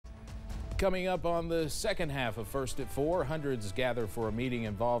Coming up on the second half of First at 4, hundreds gather for a meeting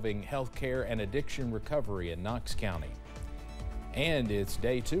involving health care and addiction recovery in Knox County. And it's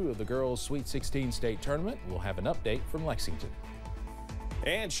day 2 of the girls' Sweet 16 state tournament. We'll have an update from Lexington.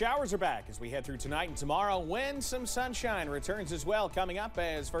 And showers are back as we head through tonight and tomorrow, when some sunshine returns as well. Coming up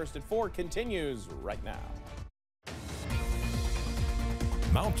as First at 4 continues right now.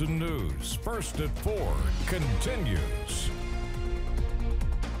 Mountain News First at 4 continues.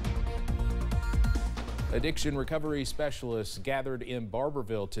 Addiction recovery specialists gathered in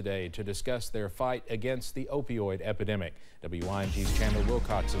Barbourville today to discuss their fight against the opioid epidemic. WYMT's Chandler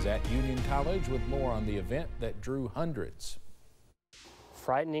Wilcox is at Union College with more on the event that drew hundreds.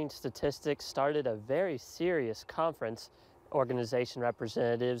 Frightening statistics started a very serious conference. Organization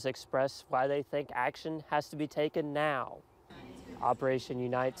representatives expressed why they think action has to be taken now. Operation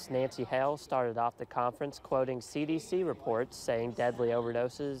Unite's Nancy Hale started off the conference quoting CDC reports saying deadly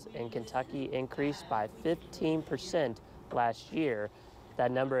overdoses in Kentucky increased by 15% last year.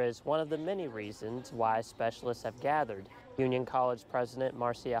 That number is one of the many reasons why specialists have gathered. Union College President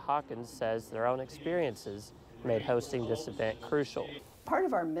Marcia Hawkins says their own experiences made hosting this event crucial. Part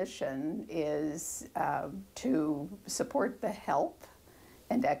of our mission is to support the health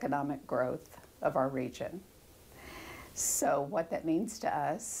and economic growth of our region. So what that means to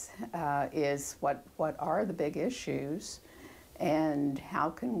us is what are the big issues and how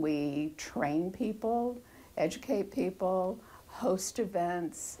can we train people, educate people, host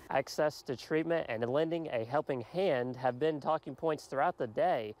events. Access to treatment and lending a helping hand have been talking points throughout the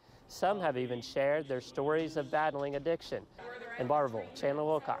day. Some have even shared their stories of battling addiction. In Barbourville, Chandler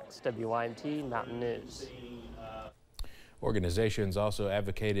Wilcox, WYMT Mountain News. Organizations also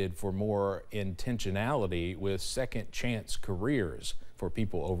advocated for more intentionality with second chance careers for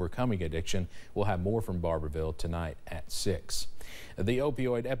people overcoming addiction. We'll have more from Barbourville tonight at 6. The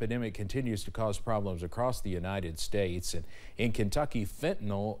opioid epidemic continues to cause problems across the United States. And in Kentucky,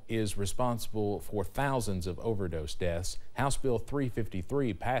 fentanyl is responsible for thousands of overdose deaths. House Bill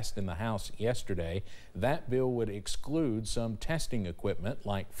 353 passed in the House yesterday. That bill would exclude some testing equipment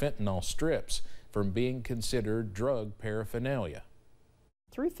like fentanyl strips from being considered drug paraphernalia.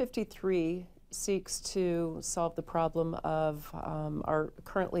 353 seeks to solve the problem of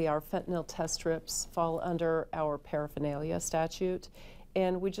currently our fentanyl test strips fall under our paraphernalia statute,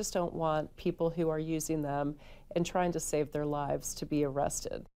 and we just don't want people who are using them and trying to save their lives to be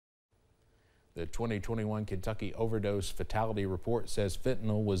arrested. The 2021 Kentucky Overdose Fatality Report says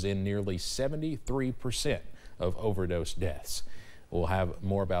fentanyl was in nearly 73% of overdose deaths. We'll have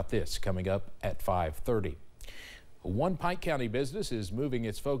more about this coming up at 5:30. One Pike County business is moving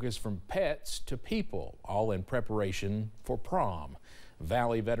its focus from pets to people, all in preparation for prom.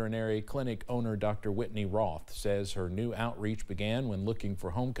 Valley Veterinary Clinic owner Dr. Whitney Roth says her new outreach began when looking for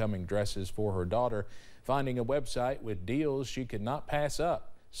homecoming dresses for her daughter, finding a website with deals she could not pass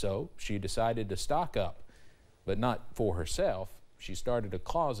up. So she decided to stock up, but not for herself. She started a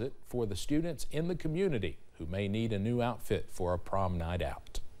closet for the students in the community who may need a new outfit for a prom night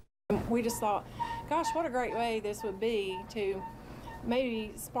out. We just thought, gosh, what a great way this would be to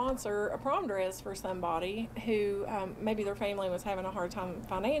maybe sponsor a prom dress for somebody who maybe their family was having a hard time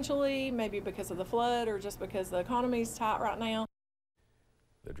financially, maybe because of the flood or just because the economy's tight right now.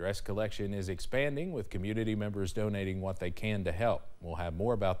 The dress collection is expanding with community members donating what they can to help. We'll have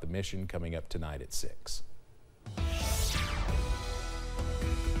more about the mission coming up tonight at 6.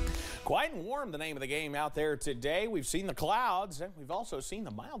 Quiet and warm, the name of the game out there today. We've seen the clouds and we've also seen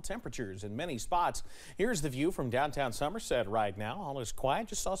the mild temperatures in many spots. Here's the view from downtown Somerset right now. All is quiet.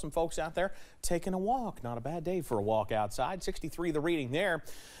 Just saw some folks out there taking a walk. Not a bad day for a walk outside. 63 the reading there.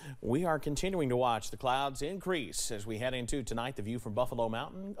 We are continuing to watch the clouds increase as we head into tonight. The view from Buffalo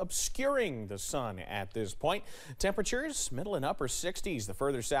Mountain obscuring the sun at this point. Temperatures middle and upper 60s the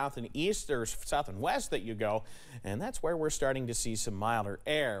further south and east or south and west that you go. And that's where we're starting to see some milder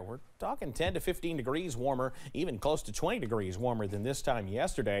air. We're talking 10 to 15 degrees warmer, even close to 20 degrees warmer than this time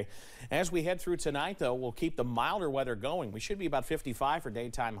yesterday. As we head through tonight, though, we'll keep the milder weather going. We should be about 55 for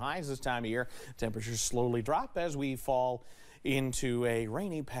daytime highs this time of year. Temperatures slowly drop as we fall into a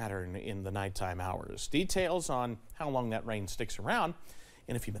rainy pattern in the nighttime hours. Details on how long that rain sticks around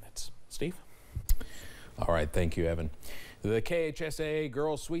in a few minutes. Steve? All right, thank you, Evan. The KHSAA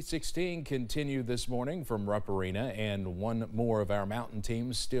Girls Sweet 16 continued this morning from Rupp Arena, and one more of our mountain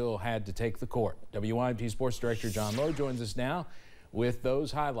teams still had to take the court. WYMT Sports Director John Lowe joins us now with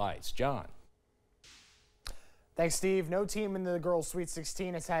those highlights. John. Thanks, Steve. No team in the girls' Sweet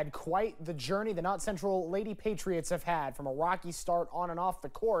 16 has had quite the journey the Knott Central Lady Patriots have had, from a rocky start on and off the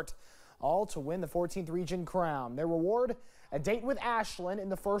court, all to win the 14th region crown. Their reward, a date with Ashland in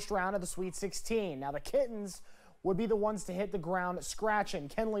the first round of the Sweet 16. Now the Kittens would be the ones to hit the ground scratching.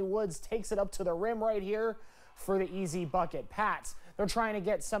 Kenley Woods takes it up to the rim right here for the easy bucket. Pats, they're trying to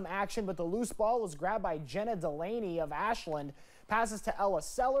get some action, but the loose ball was grabbed by Jenna Delaney of Ashland. Passes to Ella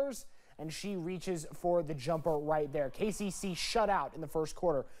Sellers, and she reaches for the jumper right there. KCC shut out in the first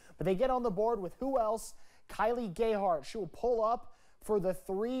quarter, but they get on the board with who else? Kylie Gayhart. She will pull up for the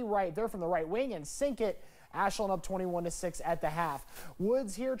three right there from the right wing and sink it. Ashland up 21-6 at the half.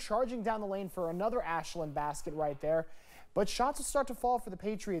 Woods here charging down the lane for another Ashland basket right there. But shots will start to fall for the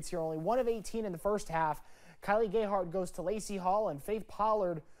Patriots here. Only 1 of 18 in the first half. Kylie Gayhart goes to Lacey Hall, and Faith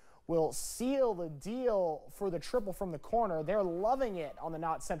Pollard will seal the deal for the triple from the corner. They're loving it on the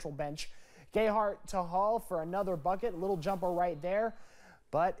Knott Central bench. Gayhart to Hall for another bucket. Little jumper right there.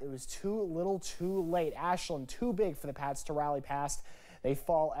 But it was too little too late. Ashland too big for the Pats to rally past. They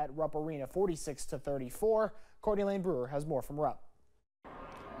fall at Rupp Arena 46-34. Courtney Lane Brewer has more from Rupp.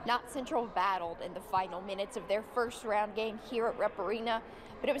 Knott Central battled in the final minutes of their first round game here at Rupp Arena,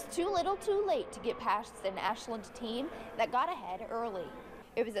 but it was too little too late to get past an Ashland team that got ahead early.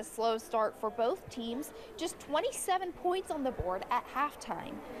 It was a slow start for both teams, just 27 points on the board at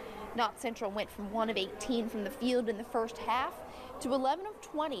halftime. Knott Central went from 1 of 18 from the field in the first half to 11 of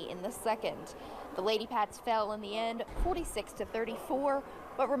 20 in the second. The Lady Pats fell in the end 46-34,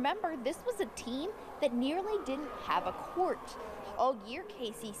 but remember, this was a team that nearly didn't have a court. All year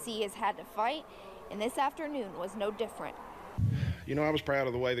KCC has had to fight, and this afternoon was no different. You know, I was proud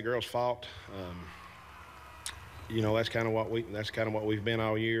of the way the girls fought. You know, that's kind of what we've been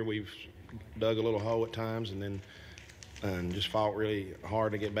all year. We've dug a little hole at times, and then just fought really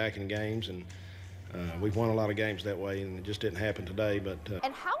hard to get back in games, and we've won a lot of games that way, and it just didn't happen today. But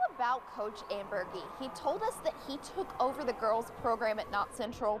and how about Coach Ambergy? He told us that he took over the girls program at Knott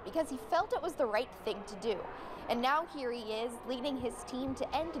Central because he felt it was the right thing to do. And now here he is leading his team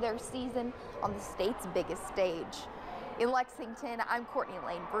to end their season on the state's biggest stage. In Lexington, I'm Courtney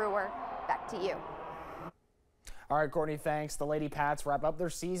Lane Brewer. Back to you. All right, Courtney, thanks. The Lady Pats wrap up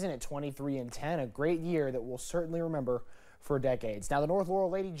their season at 23-10, a great year that we'll certainly remember for decades. Now, the North Laurel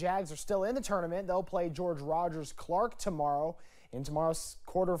Lady Jags are still in the tournament. They'll play George Rogers Clark tomorrow in tomorrow's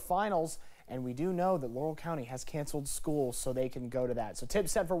quarterfinals, and we do know that Laurel County has canceled school, so they can go to that. So tip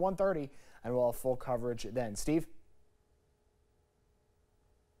set for 1:30, and we'll have full coverage then. Steve?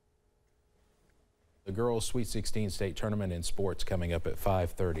 The girls' Sweet 16 state tournament in sports coming up at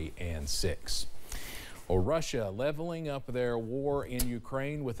 5:30 and 6. Well, Russia leveling up their war in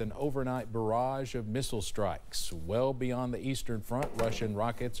Ukraine with an overnight barrage of missile strikes. Well beyond the eastern front, Russian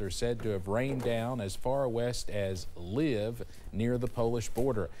rockets are said to have rained down as far west as Lviv near the Polish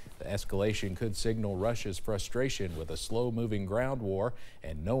border. The escalation could signal Russia's frustration with a slow-moving ground war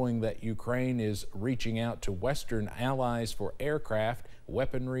and knowing that Ukraine is reaching out to Western allies for aircraft,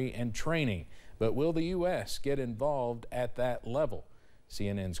 weaponry, and training. But will the U.S. get involved at that level?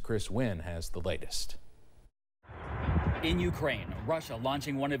 CNN's Chris Wynn has the latest. In Ukraine, Russia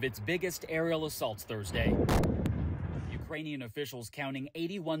launching one of its biggest aerial assaults Thursday. Ukrainian officials counting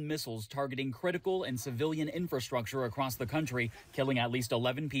 81 missiles targeting critical and civilian infrastructure across the country, killing at least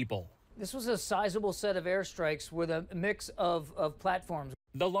 11 people. This was a sizable set of airstrikes with a mix of platforms.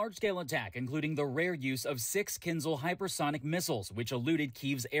 The large-scale attack, including the rare use of 6 Kinzhal hypersonic missiles, which eluded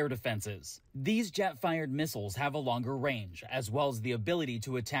Kyiv's air defenses. These jet-fired missiles have a longer range, as well as the ability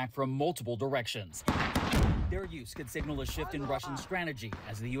to attack from multiple directions. Their use could signal a shift in Russian strategy,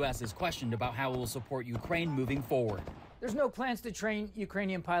 as the U.S. is questioned about how it will support Ukraine moving forward. There's no plans to train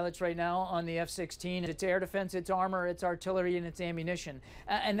Ukrainian pilots right now on the F-16. It's air defense, it's armor, it's artillery, and it's ammunition.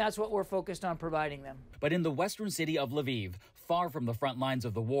 And that's what we're focused on providing them. But in the western city of Lviv, far from the front lines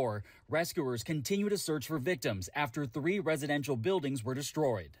of the war, rescuers continue to search for victims after 3 residential buildings were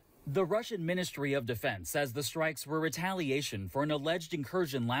destroyed. The Russian Ministry of Defense says the strikes were retaliation for an alleged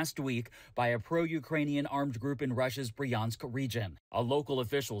incursion last week by a pro-Ukrainian armed group in Russia's Bryansk region. A local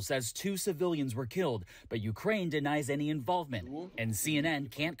official says 2 civilians were killed, but Ukraine denies any involvement, and CNN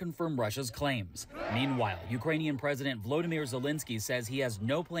can't confirm Russia's claims. Meanwhile, Ukrainian President Volodymyr Zelensky says he has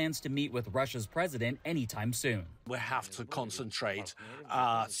no plans to meet with Russia's president anytime soon. We have to concentrate,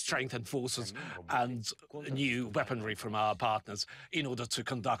 strengthen forces and new weaponry from our partners in order to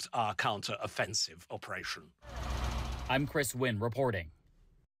conduct our counter-offensive operation. I'm Chris Wynn reporting.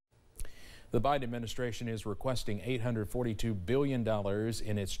 The Biden administration is requesting $842 billion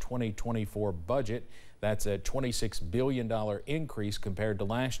in its 2024 budget. That's a $26 billion increase compared to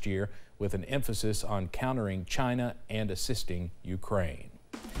last year, with an emphasis on countering China and assisting Ukraine.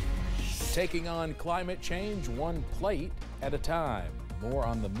 Taking on climate change one plate at a time. More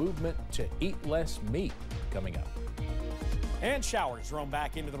on the movement to eat less meat coming up. And showers roam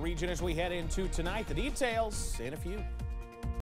back into the region as we head into tonight. The details in a few.